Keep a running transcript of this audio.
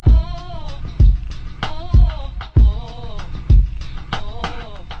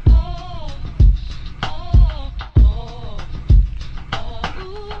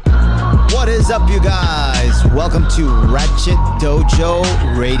you guys? Welcome to Ratchet Dojo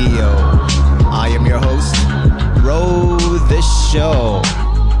Radio. I am your host, Row the Show.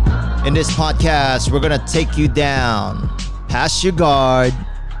 In this podcast, we're going to take you down, pass your guard,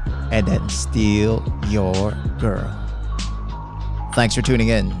 and then steal your girl. Thanks for tuning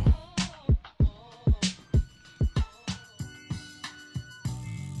in.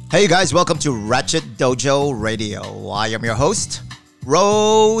 Hey, you guys, welcome to Ratchet Dojo Radio. I am your host,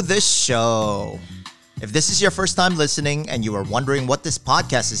 Row the Show. If this is your first time listening and you are wondering what this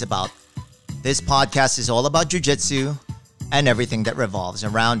podcast is about, this podcast is all about jiu-jitsu and everything that revolves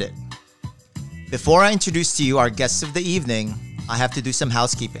around it. Before I introduce to you our guests of the evening, I have to do some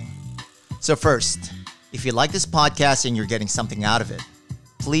housekeeping. So first, if you like this podcast and you're getting something out of it,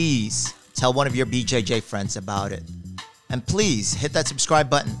 please tell one of your BJJ friends about it. And please hit that subscribe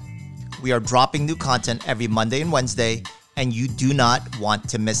button. We are dropping new content every Monday and Wednesday, and you do not want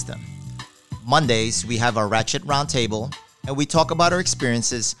to miss them. Mondays, we have our Ratchet Roundtable, and we talk about our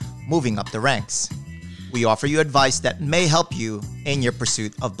experiences moving up the ranks. We offer you advice that may help you in your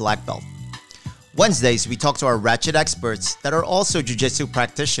pursuit of black belt. Wednesdays, we talk to our Ratchet experts that are also jiu-jitsu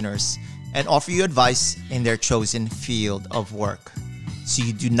practitioners and offer you advice in their chosen field of work. So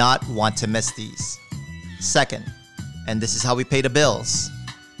you do not want to miss these. Second, and this is how we pay the bills.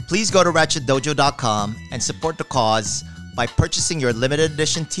 Please go to ratchetdojo.com and support the cause by purchasing your limited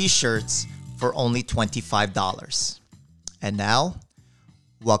edition t-shirts for only $25. And now,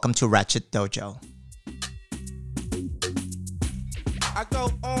 welcome to Ratchet Dojo. I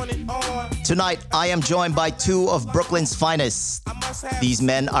go on and on. Tonight, I am joined by two of Brooklyn's finest. These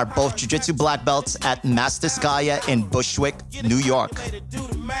men are both jiu-jitsu black belts at Masterskya in Bushwick, New York.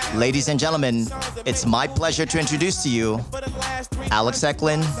 Ladies and gentlemen, it's my pleasure to introduce to you Alex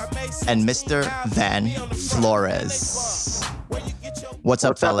Eklund and Mr. Van Flores. What's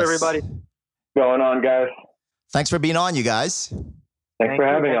up, fellas? What's up, everybody? Going on, guys? Thanks for being on, you guys. Thanks for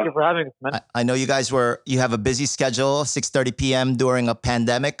having us. Thank you for having us, man. I know you guys you have a busy schedule, 6:30 p.m. during a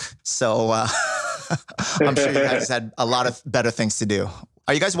pandemic. So I'm sure you guys had a lot of better things to do.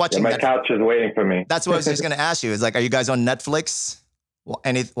 Are you guys watching my couch is waiting for me. That's what I was just going to ask you. Is like, are you guys on Netflix?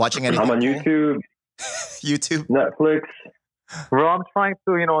 Watching anything? I'm on YouTube. YouTube? Netflix. Bro, I'm trying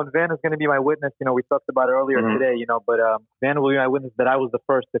to, and Van is going to be my witness. We talked about it earlier today, but Van will be my witness that I was the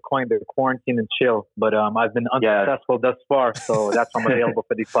first to coin the quarantine and chill. But I've been unsuccessful thus far, so that's why I'm available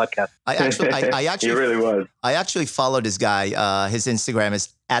for these podcasts. I actually, He really was. I actually followed this guy. His Instagram is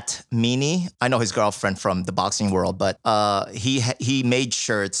 @Meanie. I know his girlfriend from the boxing world, but he made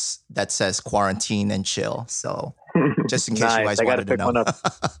shirts that says quarantine and chill. So just in case you guys wanted to know. One up.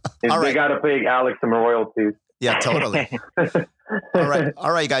 They got to pay Alex some royalties. Yeah, totally.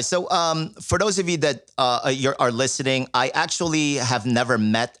 All right, guys. So, for those of you that are listening, I actually have never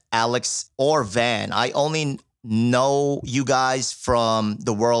met Alex or Van. I only know you guys from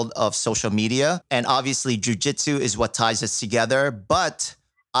the world of social media, and obviously, jiu-jitsu is what ties us together. But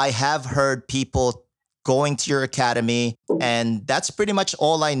I have heard people going to your academy, and that's pretty much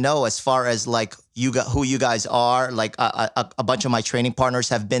all I know as far as like who you guys are. Like a bunch of my training partners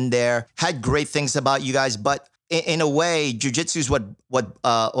have been there, had great things about you guys, but in a way, jiu-jitsu is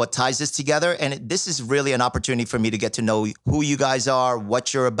what ties us together, and this is really an opportunity for me to get to know who you guys are,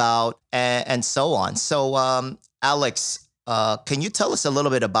 what you're about, and so on. So, Alex, can you tell us a little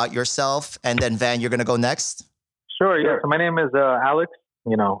bit about yourself, and then Van, you're going to go next? Sure. Yeah. So my name is Alex.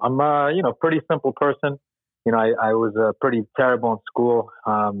 I'm a pretty simple person. I was pretty terrible in school.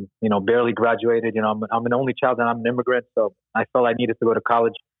 Barely graduated. I'm an only child and I'm an immigrant, so I felt I needed to go to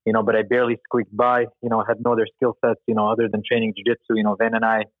college. But I barely squeaked by. Had no other skill sets. Other than training jiu-jitsu. Van and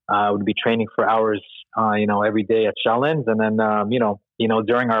I would be training for hours. Every day at Shaolin's, and then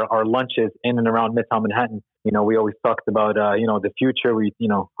during our lunches in and around Midtown Manhattan. We always talked about the future. We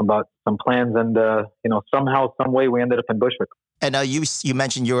about some plans, and somehow, some way, we ended up in Bushwick. And you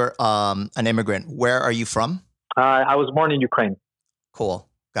mentioned you're an immigrant. Where are you from? I was born in Ukraine. Cool.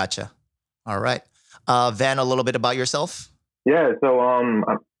 Gotcha. All right. Van, a little bit about yourself? Yeah, so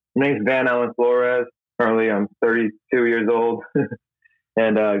my name's Van Allen Flores. Currently, I'm 32 years old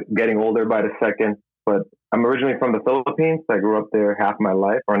and getting older by the second. But I'm originally from the Philippines. I grew up there half my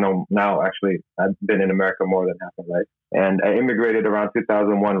life. Or no, now actually, I've been in America more than half my life. And I immigrated around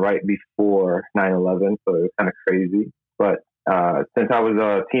 2001, right before 9/11. So it was kind of crazy. But since I was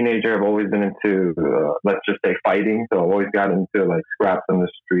a teenager, I've always been into, let's just say, fighting. So I've always gotten into like scraps on the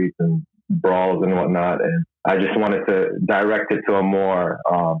streets and brawls and whatnot. And I just wanted to direct it to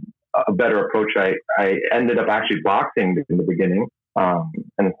a better approach. I ended up actually boxing in the beginning.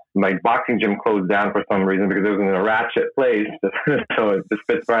 And my boxing gym closed down for some reason because it was in a ratchet place. So it just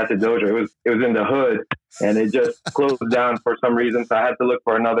fits Ratchet Dojo. It was in the hood, and it just closed down for some reason. So I had to look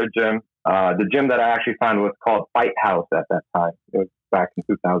for another gym. The gym that I actually found was called Fight House at that time. It was back in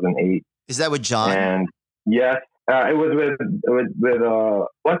 2008. Is that with John? And yes, it was with a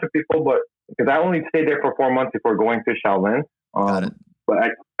bunch of people, but because I only stayed there for 4 months before going to Shaolin. Got it. But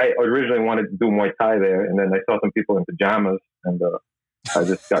I originally wanted to do Muay Thai there, and then I saw some people in pajamas, and I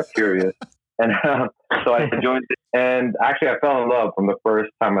just got curious. And so I joined it. And actually, I fell in love from the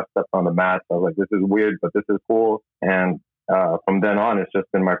first time I stepped on the mat. I was like, this is weird, but this is cool. And from then on, it's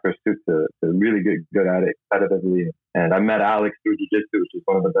just been my pursuit to really get good at it competitively. And I met Alex through jiu-jitsu, which is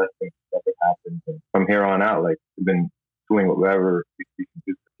one of the best things that ever happened. And from here on out, like, we've been doing whatever we can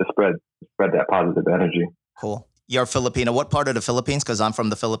do to spread that positive energy. Cool. You're Filipino. What part of the Philippines? Because I'm from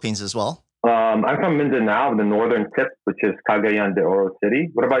the Philippines as well. I'm from Mindanao, the northern tip, which is Cagayan de Oro City.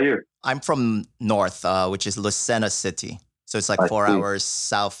 What about you? I'm from north, which is Lucena City. So it's like 4 hours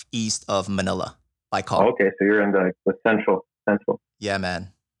southeast of Manila by car. Oh, okay, so you're in the central. Yeah,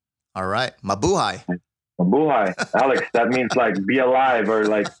 man. All right. Mabuhay. Mabuhay. Alex, that means like be alive or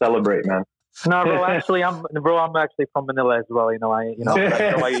like celebrate, man. No, bro. Actually, I'm actually from Manila as well. I don't know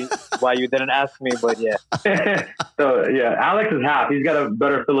why you didn't ask me, but yeah. So yeah, Alex is half. He's got a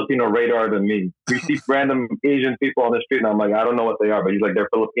better Filipino radar than me. We see random Asian people on the street, and I'm like, I don't know what they are, but he's like, they're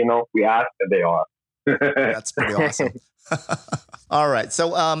Filipino. We ask, and they are. That's pretty awesome. All right.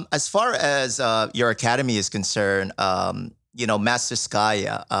 So as far as your academy is concerned,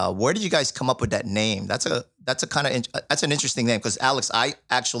 Masterskya, where did you guys come up with that name? That's an interesting name because Alex, I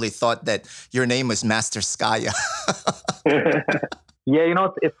actually thought that your name was Masterskya. Yeah,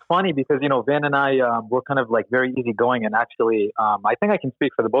 it's funny because Van and I we're kind of like very easygoing, and actually I think I can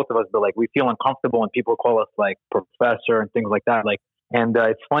speak for the both of us, but like we feel uncomfortable when people call us like professor and things like that. Like, and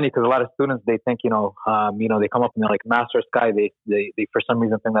it's funny because a lot of students, they think they come up and they're like Masterskya. They for some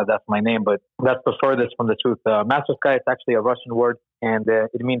reason think that that's my name, but that's the furthest from the truth. Masterskya, it's actually a Russian word, and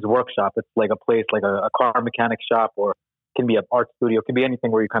it means workshop. It's like a place, like a car mechanic shop, or it can be an art studio. It can be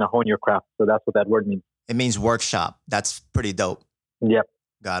anything where you kind of hone your craft. So that's what that word means. It means workshop. That's pretty dope. Yep.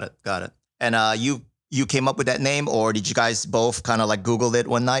 Got it. And you came up with that name, or did you guys both kind of like Googled it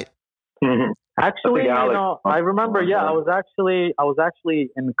one night? Actually, I remember. Yeah, I was actually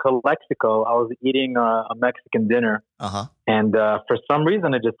in Calexico. I was eating a Mexican dinner, and for some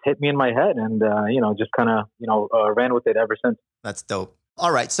reason it just hit me in my head, and just kind of ran with it ever since. That's dope.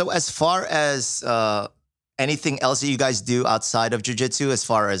 All right. So as far as anything else that you guys do outside of jiu-jitsu, as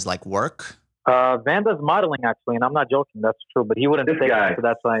far as like work? Van does modeling actually, and I'm not joking. That's true, but he wouldn't say that. So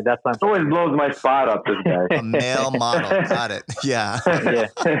that's why. It always blows my spot up. This guy, a male model. Got it. Yeah. Yeah.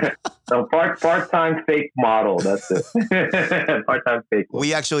 So part-time fake model. That's it. Part-time fake.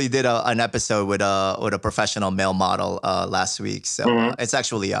 We actually did an episode with a professional male model last week, so it's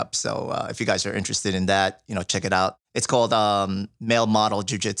actually up. So if you guys are interested in that, check it out. It's called Male Model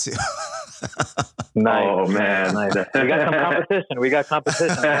Jiu-Jitsu. Nice. Oh man, nice. We got competition.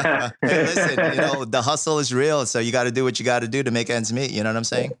 Hey, listen, the hustle is real, so you got to do what you got to do to make ends meet. You know what I'm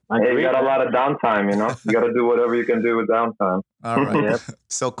saying? Hey, you got a lot of downtime. You got to do whatever you can do with downtime. All right. Yep.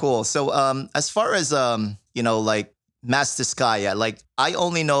 So cool. So as far as like Masterskya, like I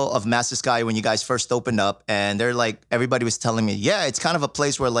only know of Masterskya when you guys first opened up, and they're like everybody was telling me, yeah, it's kind of a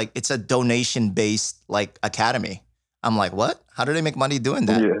place where like it's a donation based like academy. I'm like, what? How do they make money doing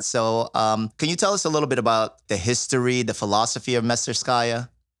that? Yeah. So can you tell us a little bit about the history, the philosophy of Masterskya?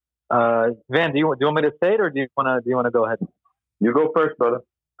 Van, do you want me to say it, or do you want to go ahead? You go first, brother.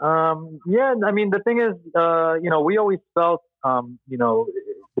 Yeah, I mean, the thing is, we always felt,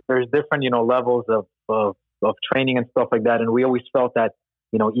 there's different, levels of training and stuff like that. And we always felt that,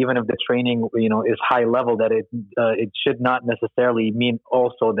 even if the training, is high level, that it should not necessarily mean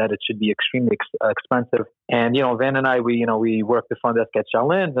also that it should be extremely expensive. And, Van and I, we worked the front desk at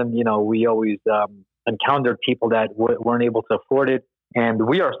Shaolin's, and, we always encountered people that weren't able to afford it. And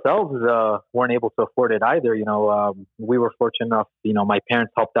we ourselves weren't able to afford it either. We were fortunate enough, my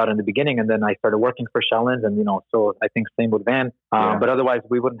parents helped out in the beginning, and then I started working for Shaolin's, and, so I think same with Van. But otherwise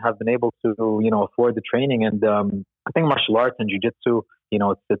we wouldn't have been able to, afford the training. And I think martial arts and jiu-jitsu,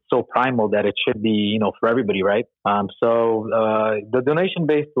 it's so primal that it should be, for everybody, right? So the donation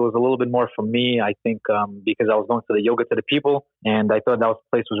base was a little bit more for me, I think, because I was going to the yoga to the people, and I thought that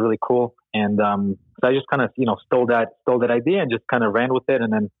place was really cool. And so I just kind of, stole that idea and just kind of ran with it.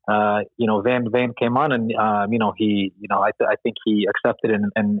 And then, Van came on, and he, I think he accepted it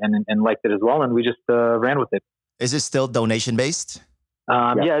and liked it as well. And we just ran with it. Is it still donation based?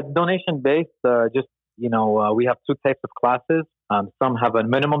 Yeah, it's donation based. We have two types of classes. Some have a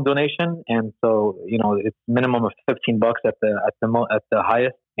minimum donation, and so it's minimum of $15 at the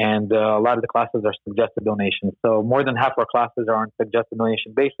highest. And a lot of the classes are suggested donations. So more than half our classes are on suggested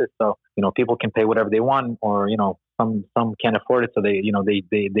donation basis. So people can pay whatever they want, or some can't afford it, so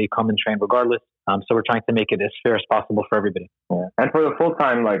they come and train regardless. So we're trying to make it as fair as possible for everybody. Yeah. And for the full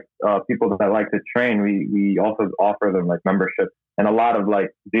time people that like to train, we also offer them like memberships and a lot of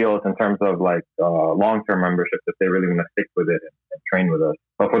like deals in terms of like long term memberships if they really want to stick with it and train with us.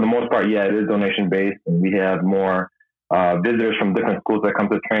 But for the most part, yeah, it is donation based, and we have more visitors from different schools that come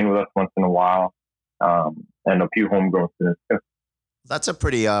to train with us once in a while, and a few homegrown students too. That's a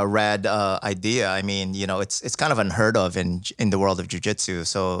pretty rad idea. I mean, it's kind of unheard of in the world of jiu-jitsu.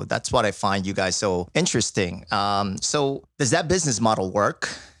 So that's what I find you guys so interesting. So does that business model work?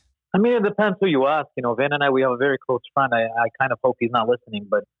 I mean, it depends who you ask. Van and I, we have a very close friend. I kind of hope he's not listening,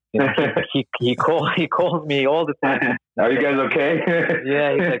 but he calls me all the time. Are you guys okay?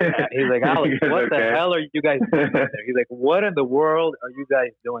 Yeah, he's like Alex, what the hell are you guys doing there? He's like, what in the world are you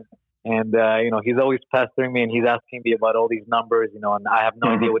guys doing? And he's always pestering me, and he's asking me about all these numbers, and I have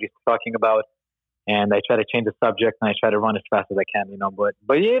no idea what he's talking about. And I try to change the subject, and I try to run as fast as I can,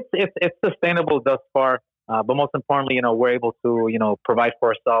 But yeah, it's sustainable thus far. But most importantly, we're able to provide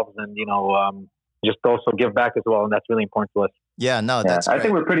for ourselves, and just also give back as well, and that's really important to us. Yeah, no, that's. I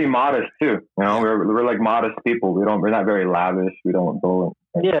think we're pretty modest too. We're like modest people. We're not very lavish. We don't go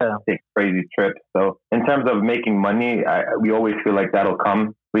and take crazy trips. So in terms of making money, we always feel like that'll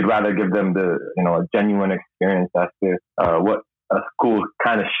come. We'd rather give them a genuine experience as to what a school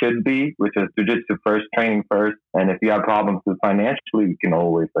kind of should be, which is jiu-jitsu first, training first. And if you have problems with financially, you can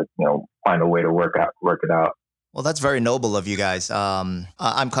always find a way to work it out. Well, that's very noble of you guys. I'm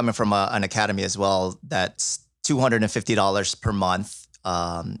coming from an academy as well. That's $250 per month,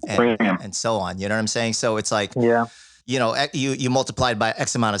 and so on. You know what I'm saying? So it's like, you multiplied by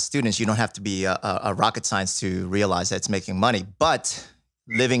X amount of students. You don't have to be a rocket science to realize that it's making money. But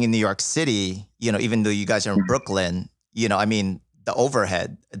living in New York City, even though you guys are in Brooklyn, I mean, the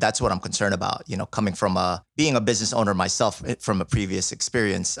overhead, that's what I'm concerned about, coming from being a business owner myself from a previous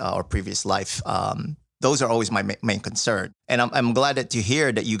experience or previous life. Those are always my main concern. And I'm glad to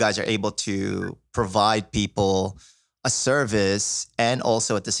hear that you guys are able to provide people a service and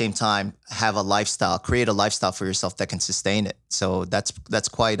also at the same time have a lifestyle, create a lifestyle for yourself that can sustain it. So that's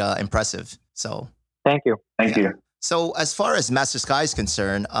quite impressive. So thank you. Thank you. So as far as Masterskya is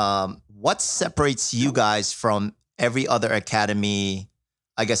concerned, what separates you guys from every other academy?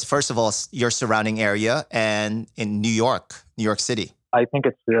 I guess, first of all, your surrounding area and in New York City. I think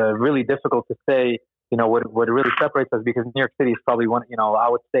it's really difficult to say, what really separates us, because New York City is probably one, I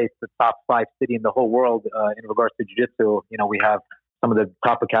would say it's the top 5 city in the whole world in regards to jiu-jitsu. We have some of the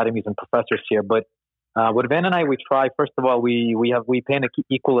top academies and professors here. But with Van and I, we try, first of all, we pay an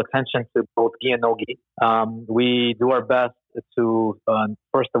equal attention to both gi and no gi. We do our best to,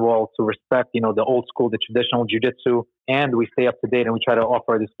 first of all, to respect, the old school, the traditional jiu-jitsu, and we stay up to date, and we try to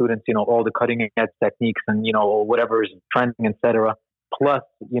offer the students, all the cutting edge techniques and, whatever is trending, etc. Plus,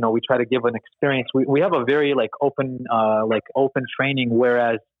 we try to give an experience. We have a very open training,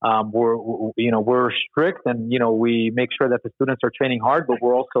 whereas we're strict, and we make sure that the students are training hard, but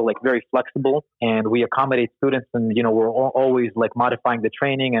we're also very flexible, and we accommodate students, and we're always modifying the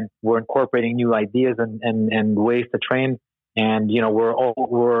training, and we're incorporating new ideas and ways to train, and we're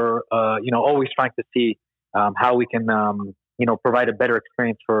always trying to see how we can provide a better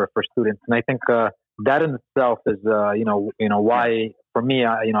experience for students, and I think that in itself is why. For me,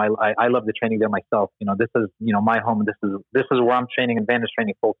 I love the training there myself. This is my home. This is where I'm training, and Van is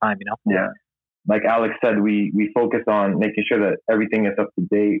training full time. Yeah, like Alex said, we focus on making sure that everything is up to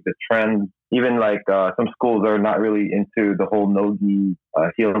date, the trends. Even some schools are not really into the whole no-gi,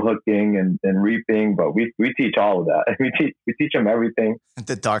 heel hooking and reaping, but we teach all of that. We teach them everything.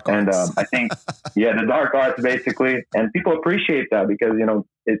 The dark arts. And I think, the dark arts basically, and people appreciate that because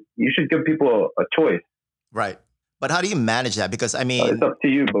you should give people a choice. Right. But how do you manage that? Because I mean, it's up to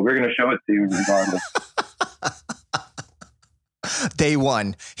you, but we're going to show it to you regardless. Day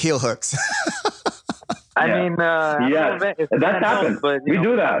one, heel hooks. I mean, that happens. But we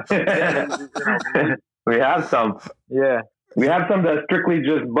do that. We have some. Yeah. We have some that strictly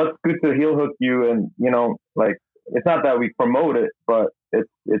just butt scoot to heel hook you, and it's not that we promote it, but it's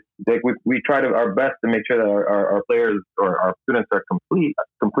we try our best to make sure that our players or our students are complete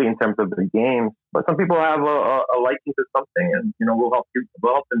in terms of the games. But some people have a liking to something, and we'll help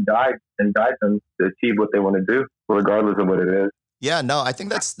them guide them to achieve what they want to do, regardless of what it is. Yeah, no, I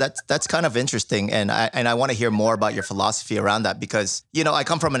think that's kind of interesting, and I want to hear more about your philosophy around that, because I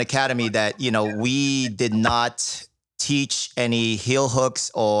come from an academy that we did not teach any heel hooks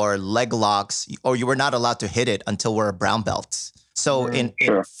or leg locks, or you were not allowed to hit it until we're brown belts. So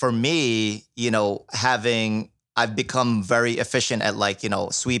Sure. for me, I've become very efficient at like,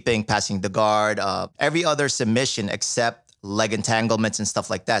 sweeping, passing the guard, every other submission except leg entanglements and stuff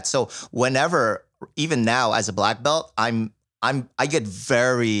like that. So whenever, even now as a black belt, I get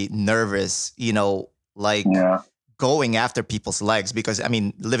very nervous, like Yeah. going after people's legs because I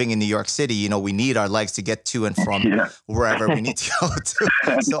mean, living in New York City, we need our legs to get to and from Yeah. wherever we need to go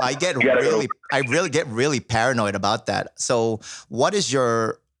to. So I really get really paranoid about that. So what is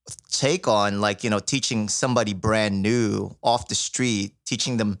your take on like, teaching somebody brand new off the street,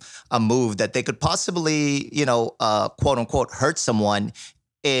 teaching them a move that they could possibly, quote unquote, hurt someone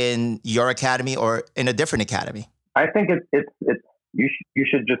in your academy or in a different academy? I think you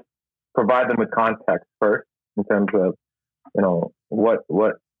should just provide them with context first in terms of what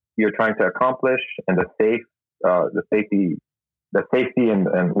you're trying to accomplish and the safety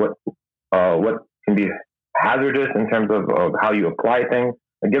and what can be hazardous in terms of how you apply things.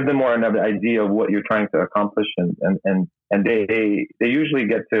 And give them more an idea of what you're trying to accomplish, and they usually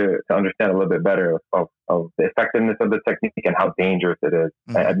get to understand a little bit better of the effectiveness of the technique and how dangerous it is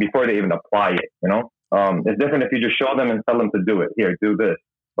before they even apply it. It's different if you just show them and tell them to do it. Here, do this.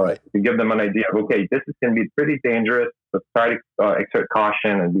 But if you give them an idea of, okay, this is going to be pretty dangerous, but try to exert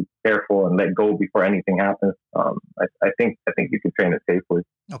caution and be careful and let go before anything happens. I think you can train it safely.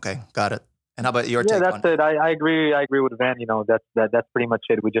 Okay, got it. And how about your take? Yeah, that's it. I agree. I agree with Van. That's pretty much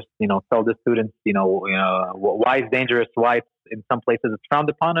it. We just tell the students why it's dangerous, why it's, in some places it's frowned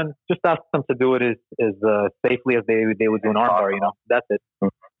upon, and just ask them to do it as safely as they would do an armbar. That's it.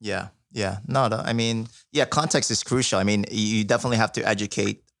 Yeah. Yeah. No, I mean, yeah, context is crucial. I mean, you definitely have to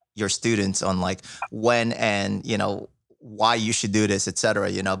educate your students on like when and, why you should do this, et cetera,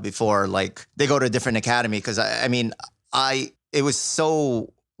 before like they go to a different academy. Cause it was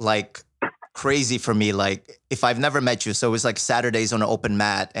so like crazy for me. Like if I've never met you, so it was like Saturdays on an open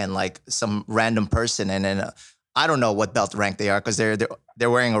mat and like some random person. And then I don't know what belt rank they are because they're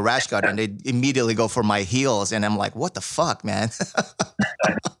wearing a rash guard and they immediately go for my heels. And I'm like, what the fuck, man?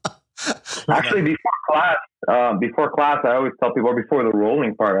 Actually, before class, I always tell people, or before the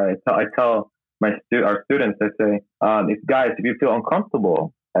rolling part, I tell our students, I say, if you feel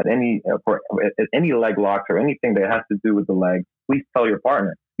uncomfortable at any leg locks or anything that has to do with the leg, please tell your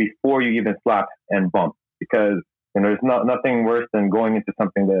partner before you even slap and bump, because there's nothing worse than going into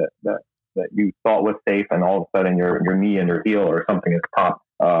something that you thought was safe and all of a sudden your knee and your heel or something is popped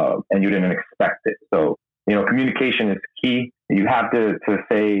and you didn't expect it. So communication is key. You have to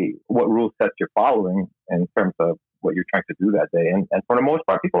say what rule sets you're following in terms of what you're trying to do that day. And for the most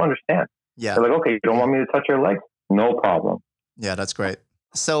part, people understand. Yeah. They're like, okay, you don't want me to touch your legs? No problem. Yeah, that's great.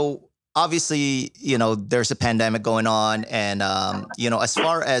 So obviously, there's a pandemic going on. And, as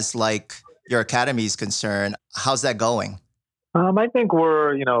far as like your academy is concerned, how's that going? I think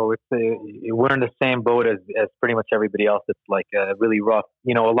we're in the same boat as pretty much everybody else. It's like really rough.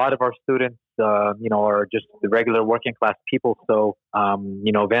 A lot of our students, are just the regular working class people. So,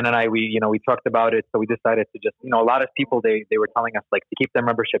 Van and I, we talked about it. So we decided to just, a lot of people, they were telling us like to keep their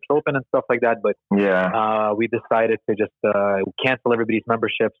memberships open and stuff like that. But we decided to just cancel everybody's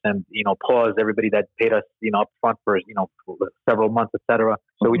memberships and, pause everybody that paid us, up front for, several months, etc.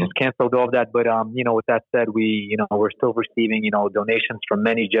 So we just canceled all of that. But, with that said, we're still receiving, donations from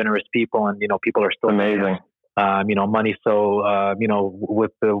many generous people, and, people are still amazing. Money. So,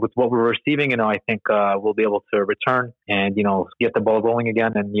 with what we're receiving, I think we'll be able to return and, get the ball rolling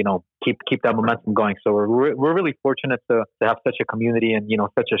again and, keep that momentum going. So we're really fortunate to have such a community and,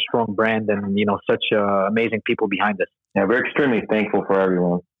 such a strong brand and, such amazing people behind us. Yeah, we're extremely thankful for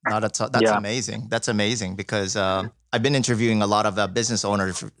everyone. No, that's amazing. That's amazing because I've been interviewing a lot of business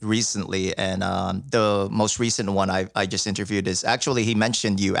owners recently, and the most recent one I just interviewed is actually, he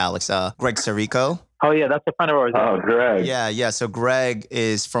mentioned you, Alex, Greg Sarico. Oh yeah, that's a friend of ours. Oh, Greg. Yeah. So Greg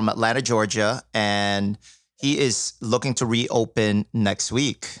is from Atlanta, Georgia, and he is looking to reopen next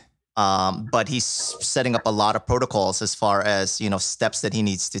week. But he's setting up a lot of protocols as far as, steps that he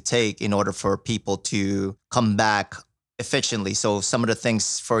needs to take in order for people to come back efficiently. So some of the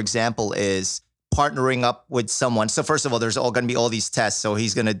things, for example, is partnering up with someone. So first of all, there's all going to be all these tests. So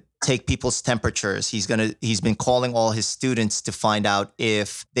he's going to take people's temperatures. He's been calling all his students to find out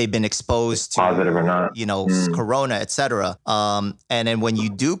if they've been exposed to positive or not, corona, et cetera. And then when you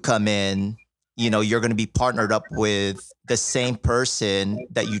do come in, you're going to be partnered up with the same person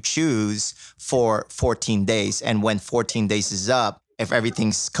that you choose for 14 days. And when 14 days is up, if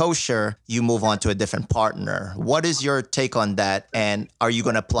everything's kosher, you move on to a different partner. What is your take on that? And are you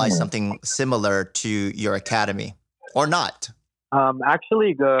going to apply something similar to your academy? or not?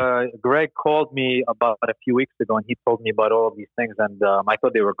 Actually, Greg called me about a few weeks ago, and he told me about all of these things, and I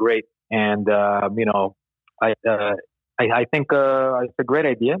thought they were great. And I I think it's a great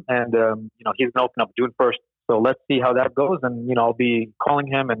idea, and he's gonna open up June 1st. So let's see how that goes, and I'll be calling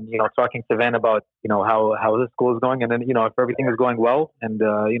him and talking to Van about how the school is going, and then if everything is going well, and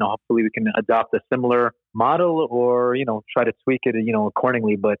hopefully we can adopt a similar model or try to tweak it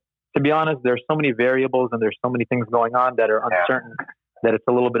accordingly. But to be honest, there's so many variables and there's so many things going on that are uncertain that it's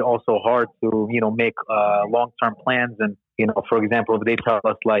a little bit also hard to make long-term plans. And for example, if they tell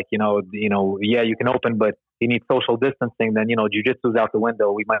us like yeah, you can open, but you need social distancing, then jujitsu's out the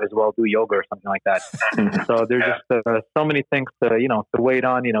window. We might as well do yoga or something like that. So there's just so many things to wait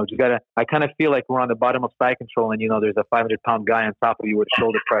on. You gotta. I kind of feel like we're on the bottom of side control, and there's a 500-pound guy on top of you with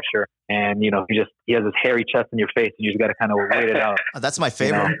shoulder pressure, and he has this hairy chest in your face, and you just gotta kind of wait it out. Oh, that's my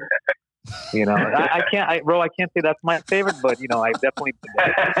favorite. I can't say that's my favorite, but I definitely.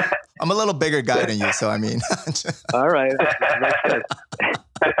 I'm a little bigger guy than you, so I mean. All right.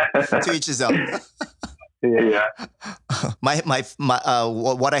 To each his own. Yeah.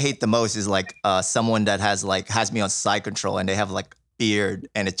 What I hate the most is like someone that has me on side control and they have like beard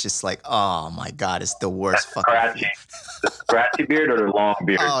and it's just like, oh my God, it's the worst fucking scratchy. The scratchy beard or the long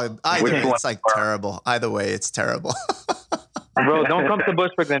beard? Oh, it's like terrible. Either way, it's terrible. Bro, don't come to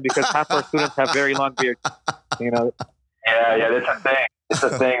Bushwick then, because half our students have very long beards. Yeah, that's a thing. It's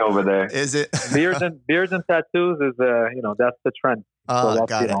a thing over there. Is it? beards and tattoos is that's the trend. Oh, so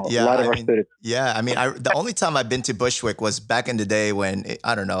got it. Yeah, a lot of our students. Yeah, I mean, the only time I've been to Bushwick was back in the day when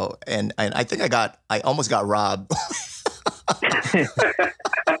I don't know, and I think I almost got robbed.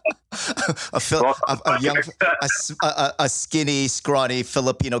 A skinny, scrawny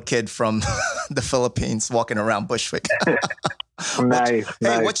Filipino kid from the Philippines walking around Bushwick. Nice.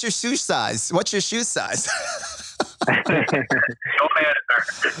 Hey, what's your shoe size? What's your shoe size? Don't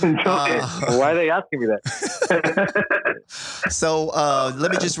answer. Why are they asking me that? So let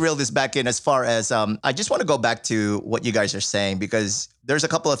me just reel this back in as far as I just want to go back to what you guys are saying, because there's a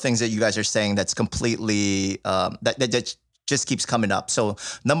couple of things that you guys are saying that's completely that just keeps coming up. So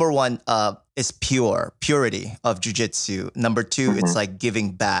number one is purity of jujitsu. Number two, it's like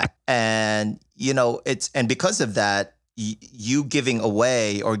giving back, and and because of that, you giving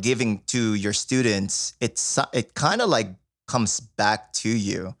away or giving to your students, it kind of like comes back to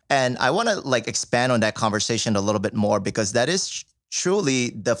you. And I want to like expand on that conversation a little bit more, because that is truly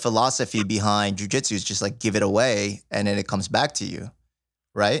the philosophy behind jujitsu, is just like give it away and then it comes back to you,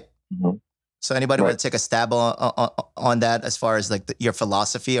 right? Mm-hmm. So anybody want to take a stab on that as far as like your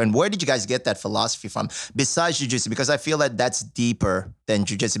philosophy, and where did you guys get that philosophy from besides jujitsu? Because I feel that that's deeper than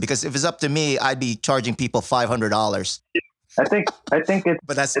jujitsu. Because if it's up to me, I'd be charging people $500. I think it's.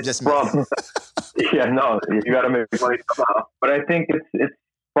 But that's just me. Yeah, no, you got to make money somehow. But I think it's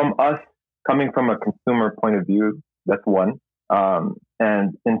from us coming from a consumer point of view. That's one.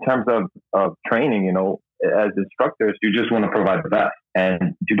 And in terms of training, as instructors, you just want to provide the best,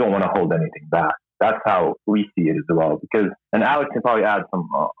 and you don't want to hold anything back. That's how we see it as well. And Alex can probably add some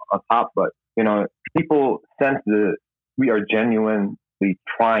on top, but people sense that we are genuinely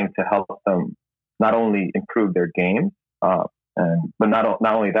trying to help them not only improve their game, but not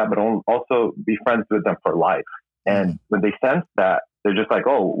only that, but also be friends with them for life. And when they sense that, they're just like,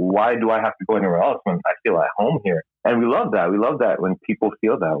 oh, why do I have to go anywhere else when I feel at home here? And we love that. We love that when people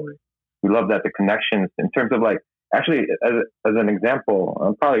feel that way. We love that the connections in terms of like, actually, as an example,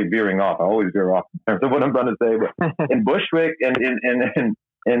 I'm probably veering off. I always veer off in terms of what I'm going to say. But in Bushwick and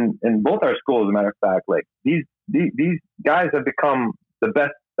in both our schools, as a matter of fact, like these guys have become the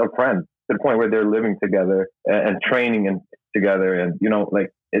best of friends to the point where they're living together and training together. And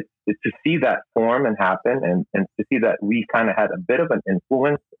like it's to see that form and happen, and to see that we kind of had a bit of an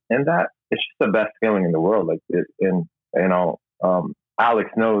influence in that. It's just the best feeling in the world. Like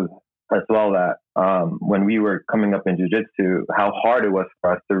Alex knows as well that when we were coming up in jiu-jitsu, how hard it was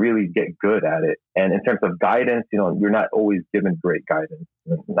for us to really get good at it. And in terms of guidance, you're not always given great guidance.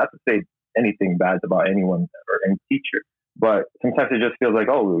 Not to say anything bad about anyone or any teacher, but sometimes it just feels like,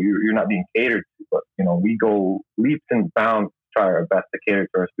 oh, you're not being catered to. But we go leaps and bounds to try our best to cater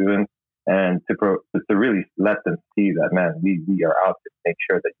to our students, and to really let them see that, man, we are out to make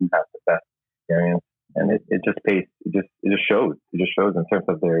sure that you have the best experience. And it just pays. It just shows. It just shows in terms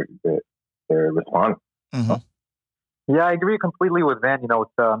of their response. Mm-hmm. Yeah, I agree completely with Van. It's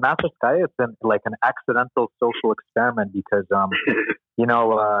Masterskya. It's been like an accidental social experiment because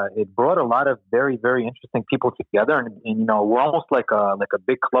it brought a lot of very, very interesting people together, and we're almost like a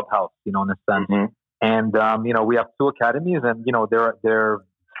big clubhouse, in a sense. Mm-hmm. And we have two academies, and they're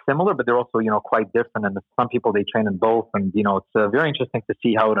similar, but they're also, quite different. And some people, they train in both. And, it's very interesting to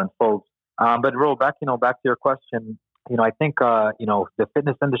see how it unfolds. But Ro, back to your question, I think, the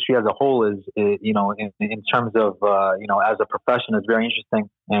fitness industry as a whole in terms of, as a profession is very interesting.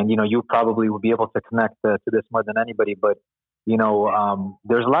 And, you probably will be able to connect to this more than anybody. But,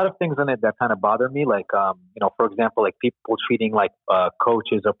 there's a lot of things in it that kind of bother me. Like, for example, like people treating like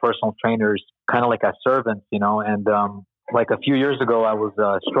coaches or personal trainers kind of like as servants, and like a few years ago, I was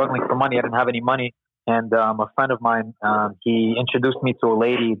struggling for money. I didn't have any money. And a friend of mine, he introduced me to a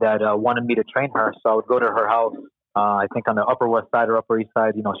lady that wanted me to train her. So I would go to her house, I think on the Upper West Side or Upper East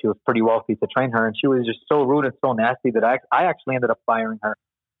Side. She was pretty wealthy to train her. And she was just so rude and so nasty that I actually ended up firing her.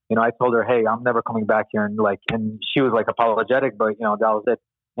 I told her, hey, I'm never coming back here. And she was like apologetic, but, that was it.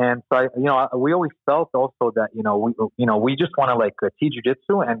 And so, we always felt also that, we just want to like teach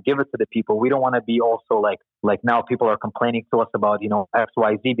jujitsu and give it to the people. We don't want to be also like now people are complaining to us about, X,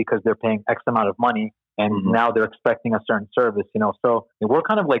 Y, Z because they're paying X amount of money and now they're expecting a certain service, So we're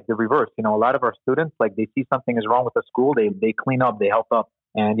kind of like the reverse. A lot of our students, like they see something is wrong with the school, they clean up, they help up,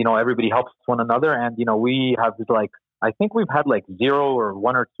 and, everybody helps one another. And, we have this like, I think we've had like 0 or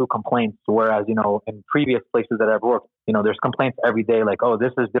 1 or 2 complaints, whereas, in previous places that I've worked, there's complaints every day, like, oh,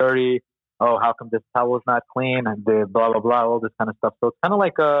 this is dirty. Oh, how come this towel is not clean? And the blah, blah, blah, all this kind of stuff. So it's kind of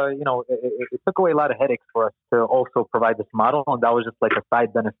like, it took away a lot of headaches for us to also provide this model. And that was just like a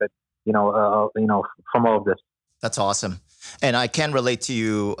side benefit, from all of this. That's awesome. And I can relate to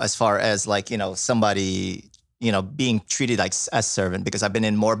you as far as like, somebody, being treated like as servant, because I've been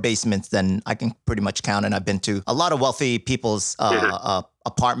in more basements than I can pretty much count. And I've been to a lot of wealthy people's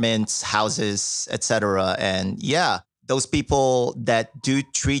apartments, houses, etc. And yeah, those people that do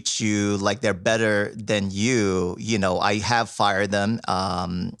treat you like they're better than you, I have fired them.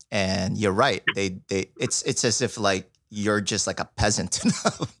 And you're right. It's as if like you're just like a peasant,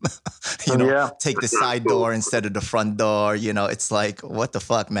 take the side door instead of the front door. It's like, what the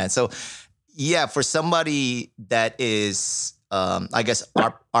fuck, man? So yeah, for somebody that is, I guess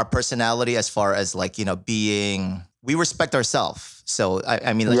our personality as far as like, being, we respect ourselves. So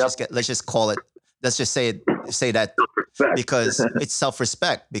I mean, let's just call it, let's just say that because it's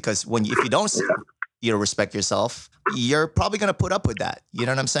self-respect, because if you don't, respect yourself, you're probably going to put up with that. You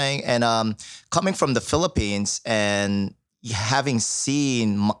know what I'm saying? And coming from the Philippines and having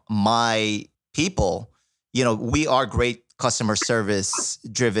seen my people, we are great customer service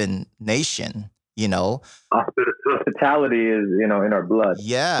driven nation, Hospitality is, in our blood.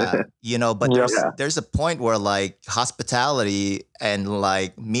 Yeah. But there's a point where like hospitality and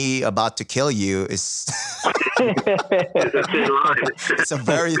like me about to kill you is It's a thin line. it's a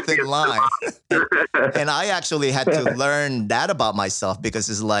very thin line. And I actually had to learn that about myself, because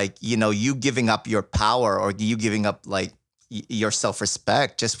it's like, you giving up your power or you giving up like your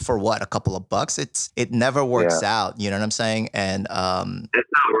self-respect just for what, a couple of bucks. It never works out. You know what I'm saying? And it's not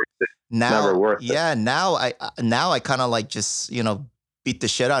worth it. now, never worth it. Yeah, now I kind of like just, beat the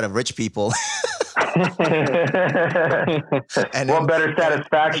shit out of rich people. And what better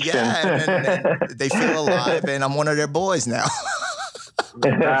satisfaction? Yeah, and they feel alive, and I'm one of their boys now.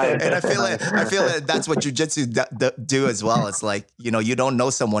 And I feel like that's what jujitsu do as well. It's like, you don't know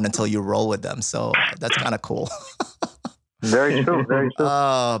someone until you roll with them. So that's kind of cool. Very true. Very true.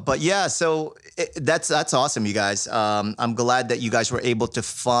 But yeah, so that's awesome, you guys. I'm glad that you guys were able to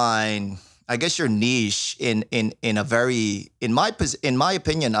find, I guess, your niche in a very, in my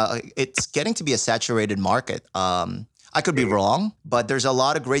opinion, it's getting to be a saturated market. I could be wrong, but there's a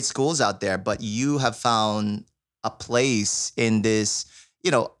lot of great schools out there. But you have found a place in this.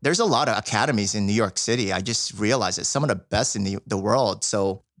 There's a lot of academies in New York City. I just realized it's some of the best in the world.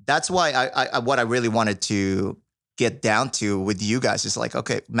 So that's why I what I really wanted to get down to with you guys is like,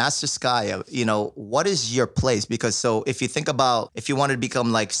 okay, Masterskya, what is your place? Because so if you think about, if you wanted to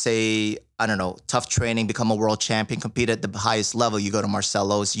become like, say, I don't know, tough training, become a world champion, compete at the highest level, you go to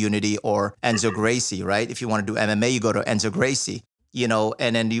Marcelo's, Unity, or Enzo Gracie, right? If you want to do MMA, you go to Enzo Gracie.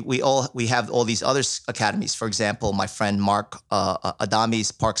 And then we have all these other academies. For example, my friend Mark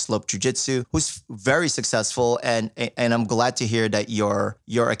Adami's Park Slope Jiu-Jitsu, who's very successful, and I'm glad to hear that your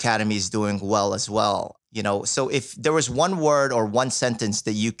academy is doing well as well. So if there was one word or one sentence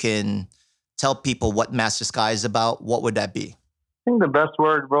that you can tell people what Masterskya is about, what would that be? I think the best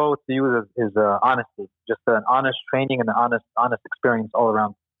word, bro, to use is honesty. Just an honest training and an honest experience all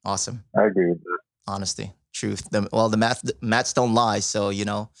around. Awesome. I agree with that. Honesty, truth. The mats don't lie, so you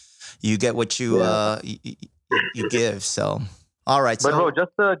get what you give. So, all right. But bro, just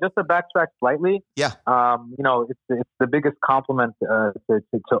to backtrack slightly. Yeah. It's the biggest compliment to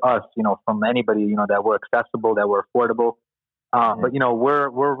us, from anybody, that we're accessible, that we're affordable. But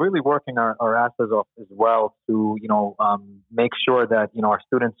we're really working our asses off as well to make sure that our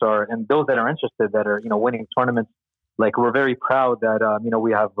students are, and those that are interested, that are winning tournaments. Like, we're very proud that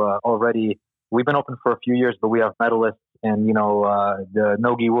we have already, we've been open for a few years, but we have medalists in the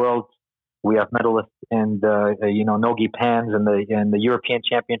Nogi Worlds. We have medalists in the Nogi Pans and the European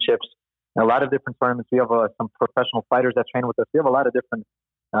Championships. A lot of different tournaments. We have some professional fighters that train with us. We have a lot of different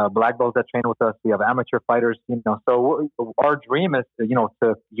black belts that train with us. We have amateur fighters. So our dream is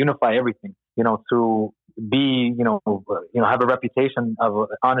to unify everything. To be have a reputation of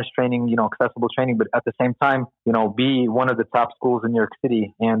honest training, accessible training, but at the same time, be one of the top schools in New York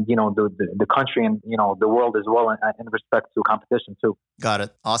City and the country and the world as well in respect to competition too. Got it.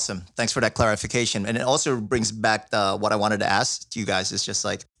 Awesome. Thanks for that clarification. And it also brings back what I wanted to ask you guys is just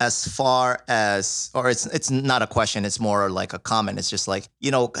like, as far as, or it's not a question, it's more like a comment. It's just like,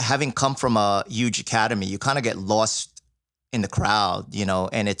 having come from a huge academy, you kind of get lost in the crowd,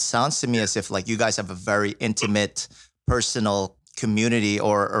 and it sounds to me as if like you guys have a very intimate, personal community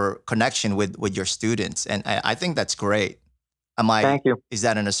or connection with your students. And I think that's great. Thank you. Is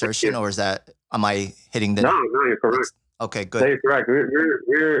that an assertion or am I hitting the... No, you're correct. Okay, good. No, you're correct.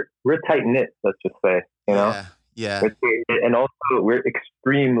 We're tight knit, let's just say, Yeah. And also we're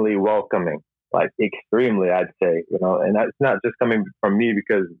extremely welcoming, like extremely, I'd say, and that's not just coming from me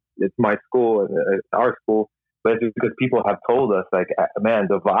because it's my school and it's our school, but it's because people have told us, like, man,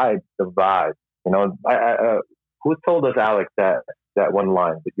 the vibe. Who told us, Alex, that one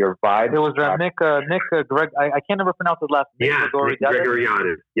line? That your vibe. It was Nick Greg. I can't never pronounce his last name. Yeah,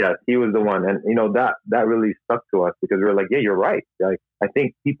 Gregoriadis. Yes, he was the one, and that really stuck to us because we're like, yeah, you're right. Like, I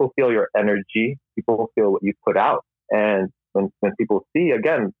think people feel your energy. People feel what you put out, and when people see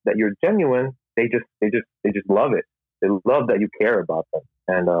again that you're genuine, they just love it. They love that you care about them,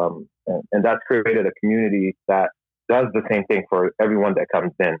 and that's created a community that does the same thing for everyone that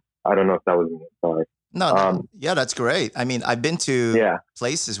comes in. I don't know if that was me. Sorry. No. Yeah, that's great. I mean, I've been to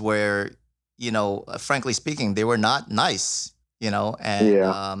places where, frankly speaking, they were not nice,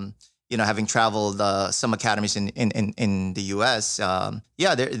 and, having traveled some academies in the US,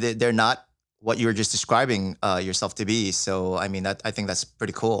 they're not what you were just describing yourself to be. So, I mean, I think that's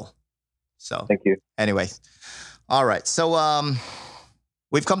pretty cool. So thank you. Anyway. All right. So,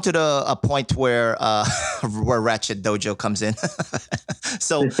 we've come to a point where Ratchet Dojo comes in.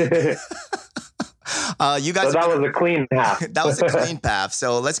 So you guys. So that was a clean path. That was a clean path.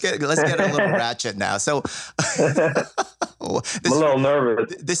 So let's get a little ratchet now. So I'm a little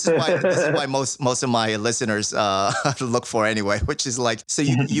nervous. This is why most of my listeners look for anyway, which is like, so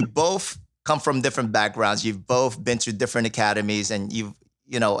you both come from different backgrounds. You've both been to different academies, and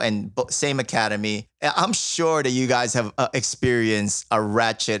same academy. I'm sure that you guys have experienced a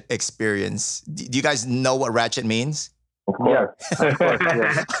ratchet experience. Do you guys know what ratchet means? Yes, of course.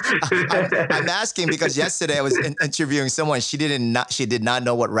 Yes. I'm asking because yesterday I was interviewing someone. She did not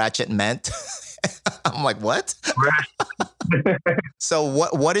know what ratchet meant. I'm like, what? So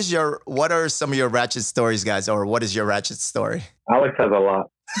what are some of your ratchet stories, guys, or what is your ratchet story? Alex has a lot.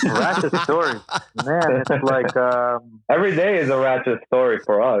 Ratchet stories, man. It's like every day is a ratchet story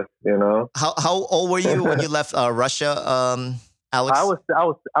for us. How old were you when you left Russia, Alex? I was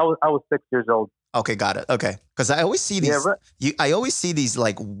 6 years old. Okay, got it. Okay, because I always see these. I always see these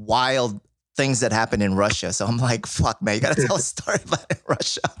like wild things that happen in Russia. So I'm like, fuck, man, you gotta tell a story about it in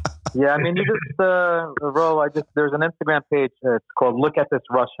Russia. Yeah, I mean, you just, there's an Instagram page. It's called "Look at This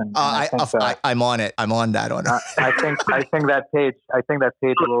Russian." I'm on it. I'm on that one. I think that page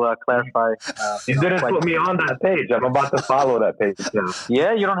will clarify. You didn't put me on that page. I'm about to follow that page.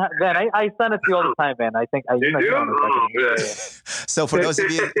 Yeah, you don't have. Man, I send it to you all the time, man. I think you do. So for those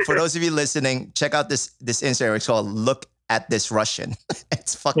of you listening, check out this Instagram. It's called "Look at This Russian."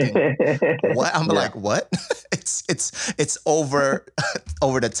 It's fucking what? I'm like, what? It's over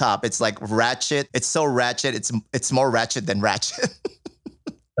the top. It's like ratchet. It's so ratchet. It's more ratchet than ratchet.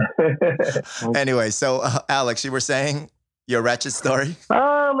 Anyway, so Alex, you were saying your ratchet story?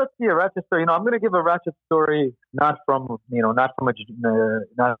 Let's see, a ratchet story. I'm going to give a ratchet story, not from a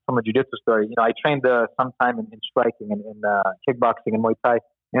jiu-jitsu story. I trained sometime in striking and in kickboxing and Muay Thai.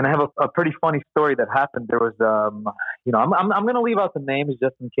 And I have a pretty funny story that happened. There was, I'm going to leave out the names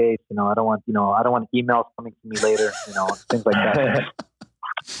just in case. I don't want emails coming to me later. Things like that.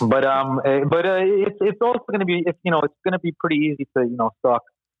 But it's also going to be, it's going to be pretty easy to stalk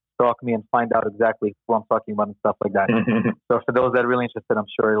me and find out exactly who I'm talking about and stuff like that. So for those that are really interested, I'm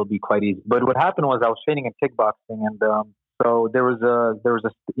sure it'll be quite easy. But what happened was I was training in kickboxing, and so there was a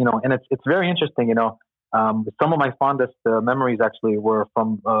and it's very interesting. Some of my fondest memories actually were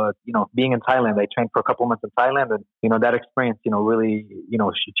from, being in Thailand. I trained for a couple months in Thailand, and that experience, really,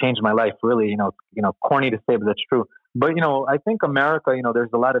 she changed my life. Really, corny to say, but that's true. But I think America, there's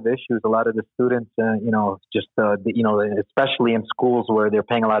a lot of issues. A lot of the students, especially in schools where they're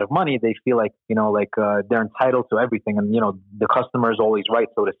paying a lot of money, they feel like, they're entitled to everything, and the customer is always right,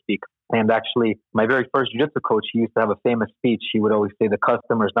 so to speak. And actually, my very first jiu-jitsu coach, he used to have a famous speech. He would always say, "The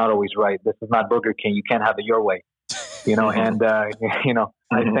customer is not always right. This is not Burger King. You can't have it your way." And I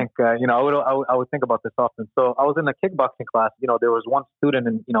think I would think about this often. So I was in a kickboxing class. There was one student,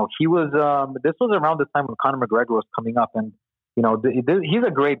 and he was. This was around the time when Conor McGregor was coming up, and he's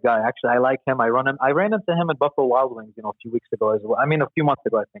a great guy. Actually, I like him. I ran into him at Buffalo Wild Wings, a few weeks ago as well. I mean, a few months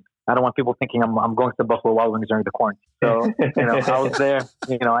ago, I think. I don't want people thinking I'm going to Buffalo Wild Wings during the quarantine. So, I was there.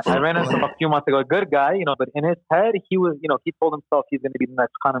 I ran into him a few months ago. A good guy, but in his head, he was, he told himself he's going to be the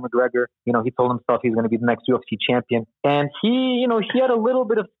next Conor McGregor. He told himself he's going to be the next UFC champion. And he had a little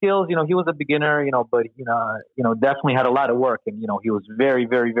bit of skills. He was a beginner, but definitely had a lot of work. And he was very,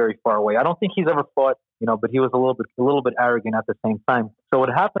 very, very far away. I don't think he's ever fought. But he was a little bit arrogant at the same time. So what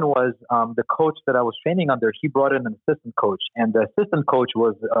happened was, the coach that I was training under, he brought in an assistant coach, and the assistant coach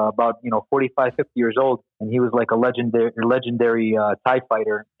was about 45, 50 years old, and he was like a legendary Thai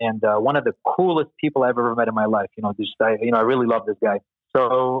fighter, and one of the coolest people I've ever met in my life. I really love this guy.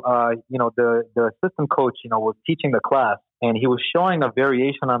 So the assistant coach, was teaching the class, and he was showing a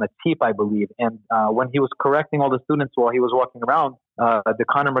variation on a teep, I believe. And when he was correcting all the students while he was walking around, the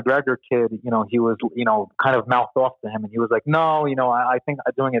Conor McGregor kid, he was, kind of mouthed off to him, and he was like, "No, I think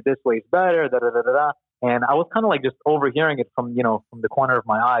doing it this way is better." Da da da da da. And I was kind of like just overhearing it from the corner of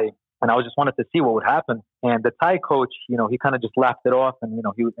my eye, and I was just wanted to see what would happen. And the Thai coach, he kind of just laughed it off,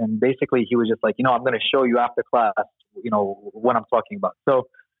 and basically he was just like, "I'm going to show you after class, what I'm talking about." So,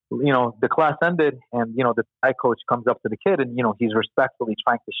 the class ended, and the Thai coach comes up to the kid, and he's respectfully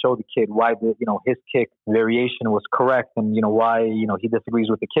trying to show the kid why his kick variation was correct, and why he disagrees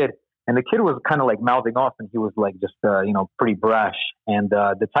with the kid. And the kid was kind of like mouthing off, and he was like just pretty brash. And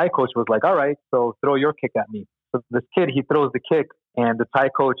the Thai coach was like, "All right, so throw your kick at me." So this kid, he throws the kick, and the Thai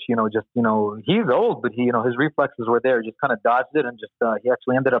coach, he's old, but his reflexes were there, just kind of dodged it, and just he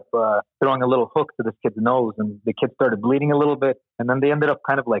actually ended up throwing a little hook to this kid's nose, and the kid started bleeding a little bit, and then they ended up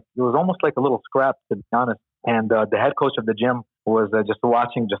kind of like, it was almost like a little scrap, to be honest. And the head coach of the gym was just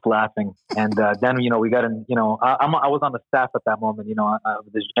watching, just laughing. And then we got an, I was on the staff at that moment, of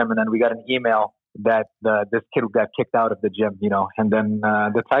this gym, and then we got an email that this kid got kicked out of the gym, and then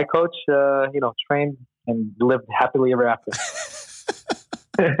the Thai coach, trained and lived happily ever after.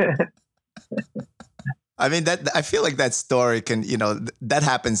 I mean, I feel like that story can, that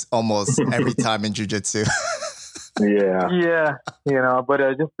happens almost every time in jiu-jitsu. Yeah. But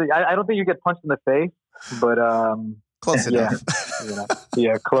I don't think you get punched in the face, but close enough.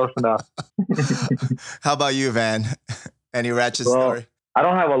 Yeah, close enough. How about you, Van? Any ratchet story? I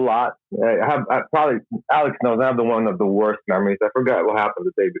don't have a lot. I probably, Alex knows, I have one of the worst memories. I forgot what happened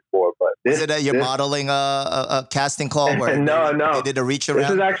the day before, but is it that you're modeling a casting call where they did a reach around?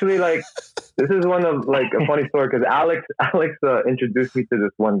 This is actually this is one of a funny story, because Alex introduced me to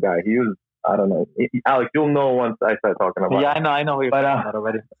this one guy. He was, I don't know, Alex, you'll know once I start talking about. Yeah, I know who you're talking about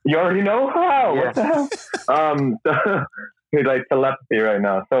already. You already know how? Yeah. What the hell? So he's like telepathy right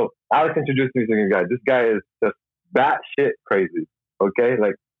now. So Alex introduced me to this guy. This guy is just batshit crazy. Okay,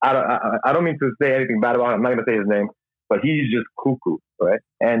 I don't mean to say anything bad about him. I'm not gonna say his name, but he's just cuckoo, right?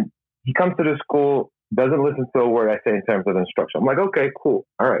 And he comes to the school, doesn't listen to a word I say in terms of instruction. I'm like, okay, cool,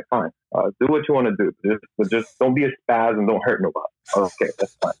 all right, fine. Do what you want to do, just don't be a spaz and don't hurt nobody. Okay,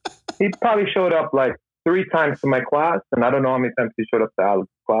 that's fine. He probably showed up like 3 times to my class, and I don't know how many times he showed up to Alex's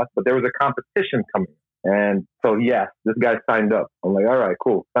class, but there was a competition coming, and so yes, this guy signed up. I'm like, all right,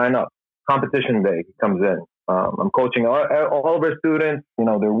 cool, sign up. Competition day, he comes in. I'm coaching all of our students.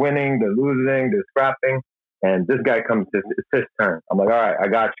 They're winning, they're losing, they're scrapping. And this guy comes, it's his turn. I'm like, all right, I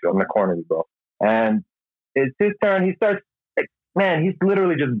got you. I'm in the corner, bro. And it's his turn. He starts, he's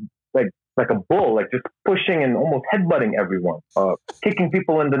literally just like a bull, just pushing and almost headbutting everyone, kicking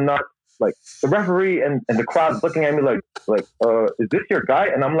people in the nuts. Like the referee and the crowd looking at me like, is this your guy?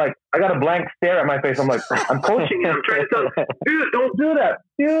 And I'm like, I got a blank stare at my face. I'm like, I'm coaching and I'm trying to tell, dude, don't do that.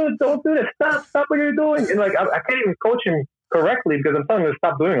 Dude, don't do that. Stop what you're doing. And I can't even coach him correctly because I'm telling him to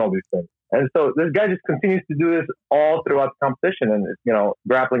stop doing all these things. And so this guy just continues to do this all throughout the competition. And,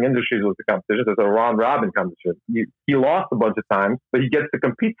 Grappling Industries was the competition. It's a round robin competition. He lost a bunch of times, but he gets to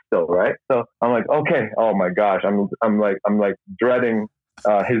compete still, right? So I'm like, okay, oh my gosh. I'm like dreading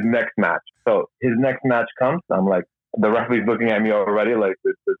his next match. So his next match comes. I'm like, the referee's looking at me already, like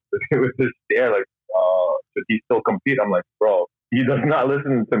with this stare, like, should he still compete? I'm like, bro, he does not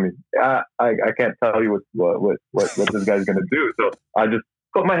listen to me. I can't tell you what this guy's gonna do. So I just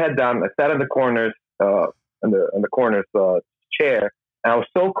put my head down. I sat in the corners, in the corners chair, and I was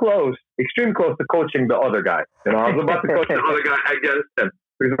so close, extreme close to coaching the other guy. You know, I was about to coach the other guy against him.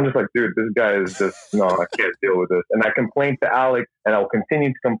 Because I'm just like, dude, this guy is just, no, I can't deal with this. And I complained to Alex, and I'll continue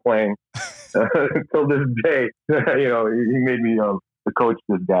to complain until this day. You know, he made me to coach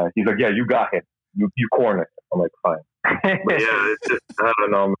this guy. He's like, yeah, you got him. You corner him. I'm like, fine. But yeah, it's just, I don't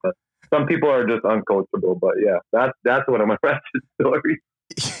know, man. Some people are just uncoachable, but yeah, that's one of my ratchet stories.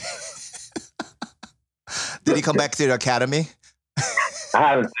 Did he come back to the academy? I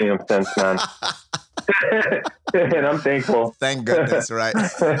haven't seen him since, man. And I'm thankful. Thank goodness, right?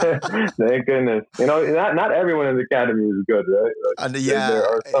 Thank goodness. You know, not everyone in the academy is good, right? Like, there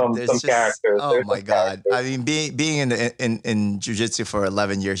are some characters. Oh my God! I mean, being in jiu-jitsu for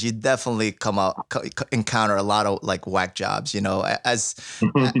 11 years, you definitely encounter a lot of like whack jobs. You know, as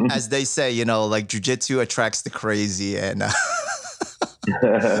they say, you know, like jiu-jitsu attracts the crazy, and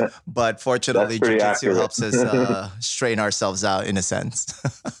but fortunately, jiu-jitsu helps us straighten ourselves out in a sense.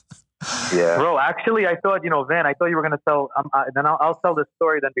 Yeah, bro. Actually, I thought, Van, I thought you were gonna tell. Then I'll tell the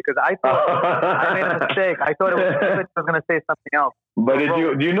story then, because I thought I made a mistake. I thought I was gonna say something else. But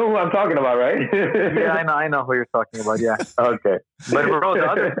do you know who I'm talking about, right? Yeah, I know who you're talking about. Yeah. Okay. But bro, the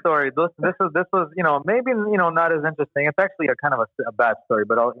other story, this was maybe not as interesting. It's actually a kind of a bad story,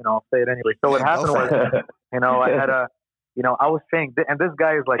 but I'll say it anyway. So what happened was, I had I was saying, and this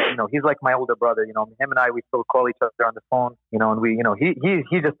guy is like, he's like my older brother. Him and I, we still call each other on the phone. And we,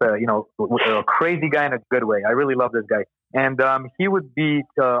 he's just a crazy guy in a good way. I really love this guy. And he would be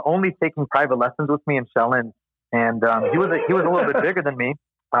only taking private lessons with me in Shaolin. And he was a little bit bigger than me.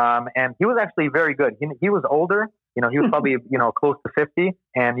 And he was actually very good. He was older. He was probably, close to 50.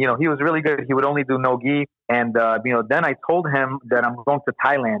 And, he was really good. He would only do no-gi. And, then I told him that I'm going to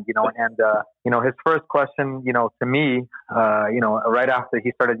Thailand, and his first question, to me, right after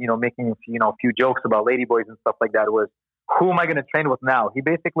he started, making, a few jokes about ladyboys and stuff like that was, who am I going to train with now? He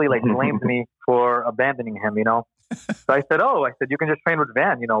basically blamed me for abandoning him, So I said, you can just train with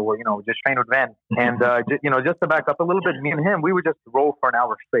Van, just train with Van. And, just to back up a little bit, me and him, we would just roll for an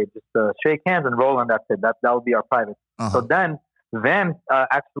hour straight, just shake hands and roll, and that's it. That would be our private. So then Van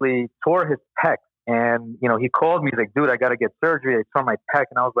actually tore his pec. And, he called me, he's like, dude, I got to get surgery. I tore my pec.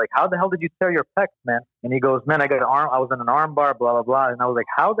 And I was like, how the hell did you tear your pec, man? And he goes, man, I was in an arm bar, blah, blah, blah. And I was like,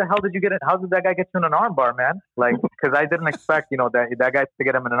 how the hell did you get it? How did that guy get you in an arm bar, man? Like, because I didn't expect, that guy to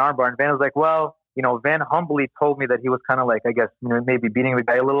get him in an arm bar. And Van was like, well, Van humbly told me that he was kind of like, I guess, maybe beating the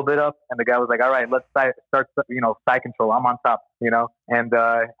guy a little bit up. And the guy was like, all right, let's start, side control. I'm on top, And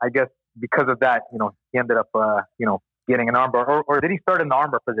I guess because of that, he ended up, getting an armbar, or did he start in the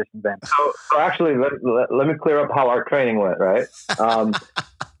armbar position then? So actually, let me clear up how our training went, right?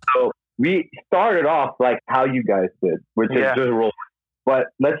 So we started off like how you guys did, which is just rolling. But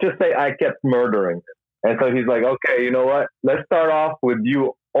let's just say I kept murdering. And so he's like, okay, you know what? Let's start off with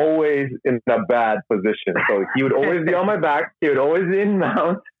you always in a bad position. So he would always be on my back. He would always be in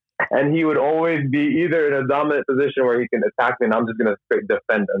mount. And he would always be either in a dominant position where he can attack me, and I'm just going to straight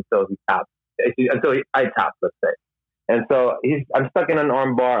defend until he taps. I tap, let's say. And so I'm stuck in an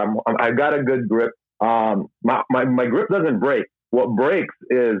arm bar. I got a good grip. My grip doesn't break. What breaks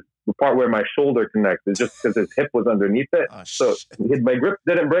is the part where my shoulder connects. It's just because his hip was underneath it. Oh, so my grip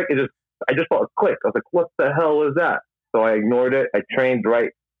didn't break. I just felt a click. I was like, what the hell is that? So I ignored it. I trained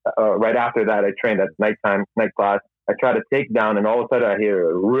right after that. I trained at night class. I tried to take down, and all of a sudden I hear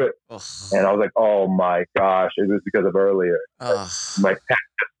a rip. And I was like, oh my gosh, it was because of earlier. My pec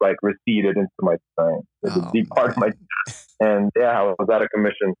just receded into my spine. It's a deep part of my chest. And yeah, I was out of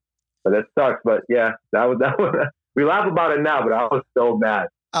commission. But that sucks. But yeah, that was we laugh about it now, but I was so mad.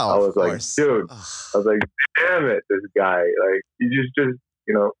 I was like, dude, I was like, damn it, this guy. Like, you just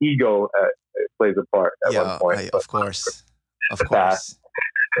ego plays a part at one point. Of course.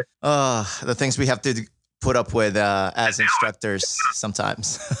 The things we have to put up with as instructors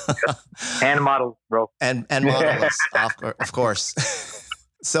sometimes. And models, bro. And models, of course.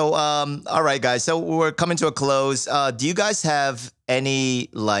 So, all right, guys. So we're coming to a close. Do you guys have any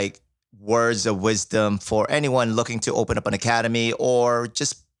words of wisdom for anyone looking to open up an academy, or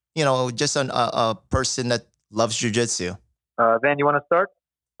just a person that loves jiu-jitsu? Van, you want to start?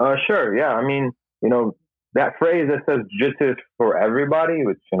 Sure. Yeah. I mean, that phrase that says jiu-jitsu is for everybody,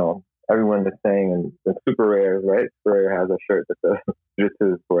 which, everyone is saying, and the Super Rare, right? Super Rare has a shirt that says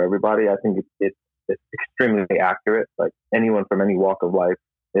jiu-jitsu is for everybody. I think it's extremely accurate. Like, anyone from any walk of life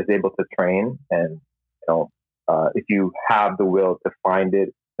is able to train, and if you have the will to find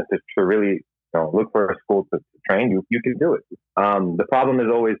it, to really look for a school to train you, you can do it. The problem is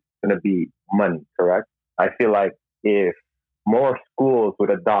always going to be money, correct? I feel like if more schools would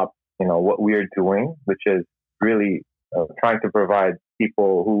adopt, what we're doing, which is really trying to provide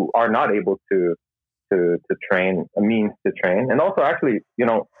people who are not able to train a means to train. And also, actually,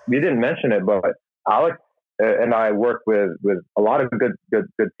 we didn't mention it, but Alex and I work with a lot of good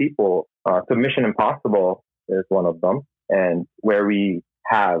people. Submission Impossible is one of them, and where we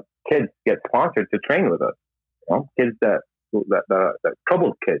have kids get sponsored to train with us. Kids that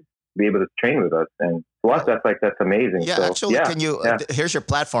troubled kids be able to train with us, and to us that's amazing. Yeah, so, actually, can you? Here's your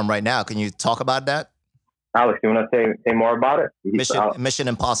platform right now. Can you talk about that? Alex, you want to say more about it? Mission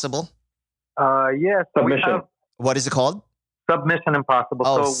Impossible. Yeah. So Submission. What is it called? Submission Impossible.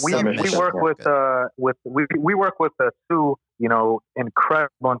 Oh, so we Submission. work we work with two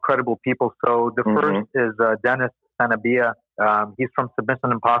incredible people. So the first is Dennis Sanabia. He's from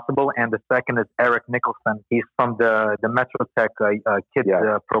Submission Impossible, and the second is Eric Nicholson. He's from the Metrotech Kids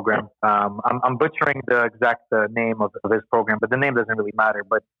program. I'm butchering the exact name of his program, but the name doesn't really matter.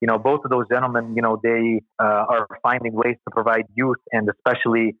 But both of those gentlemen, they are finding ways to provide youth, and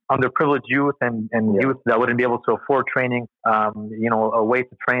especially underprivileged youth and youth that wouldn't be able to afford training, a way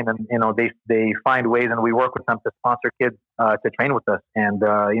to train. And they find ways, and we work with them to sponsor kids to train with us. And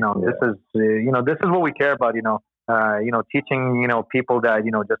this is what we care about. Teaching, people that,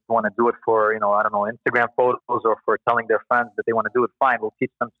 just want to do it for, Instagram photos or for telling their friends that they want to do it, fine, we'll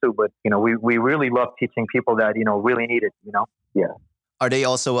teach them too. But, we really love teaching people that, really need it, Yeah. Are they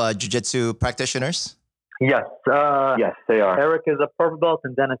also jiu-jitsu practitioners? Yes. Yes, they are. Eric is a purple belt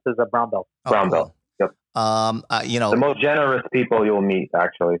and Dennis is a brown belt. Brown belt. Yep. The most generous people you'll meet,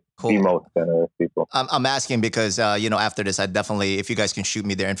 actually. Cool. The most generous people. I'm asking because, after this, I definitely, if you guys can shoot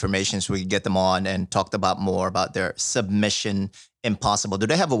me their information so we can get them on and talk about more about their Submission Impossible. Do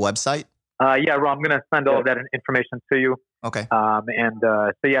they have a website? Yeah, Ron, I'm going to send all of that information to you. Okay.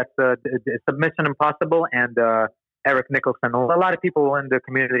 It's Submission Impossible and Eric Nicholson. A lot of people in the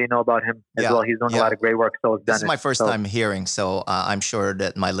community know about him as well. He's doing a lot of great work. So this is my first time hearing, so I'm sure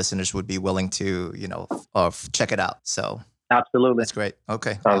that my listeners would be willing to, check it out. So absolutely, that's great.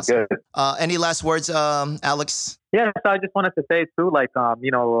 Okay, sounds good. Any last words, Alex? Yeah, so I just wanted to say too, a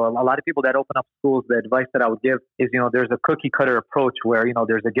lot of people that open up schools, the advice that I would give is, there's a cookie cutter approach where,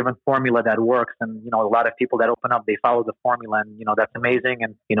 there's a given formula that works. And, a lot of people that open up, they follow the formula and, that's amazing.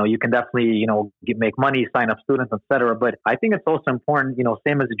 And, you can definitely, make money, sign up students, etc. But I think it's also important,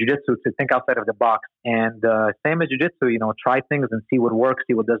 same as the jiu-jitsu, to think outside of the box. And same as jiu-jitsu, try things and see what works,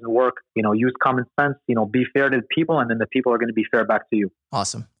 see what doesn't work, use common sense, be fair to the people, and then the people are going to be fair back to you.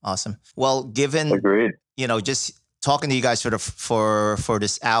 Awesome. Well, given, agreed. Just talking to you guys for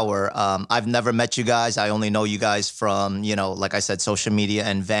this hour, I've never met you guys. I only know you guys from, like I said, social media,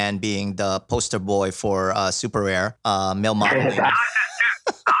 and Van being the poster boy for Super Rare, male modeling. Alex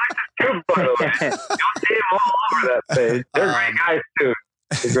is too, by the way. You'll see him all over that page. They're great guys too.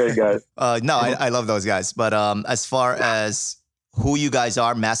 They're great guys. No, I love those guys. But as far as who you guys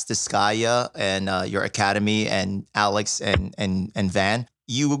are, Masterskya and your academy, and Alex and Van,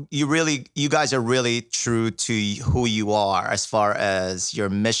 you guys are really true to who you are as far as your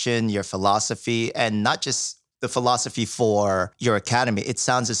mission, your philosophy, and not just the philosophy for your academy. It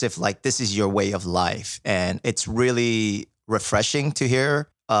sounds as if this is your way of life, and it's really refreshing to hear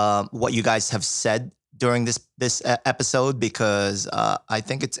what you guys have said during this episode, because I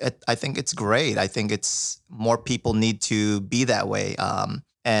think it's great. I think it's more people need to be that way.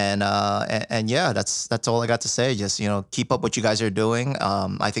 And yeah, that's all I got to say. Just, keep up what you guys are doing.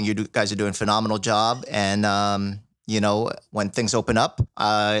 I think you guys are doing a phenomenal job. And, when things open up,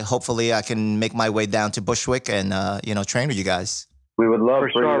 hopefully I can make my way down to Bushwick and, train with you guys. We would love for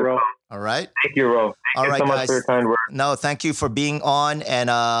sure, you. Ro. All right. Thank you, Ro. Thank you so much for your kind words. No, thank you for being on. And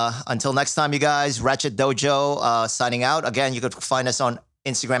until next time, you guys, Ratchet Dojo signing out. Again, you could find us on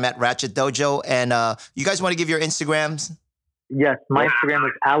Instagram at Ratchet Dojo. And you guys want to give your Instagrams? Yes, my Instagram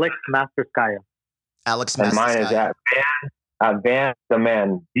is Alex Masterskya. Alex And Masterskya. mine is at Van the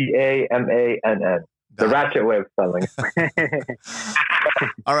Man, DAMANN. The ratchet way of spelling.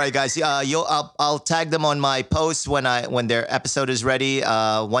 All right, guys. I'll tag them on my post when their episode is ready.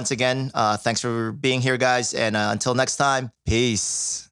 Once again, thanks for being here, guys. And until next time, peace.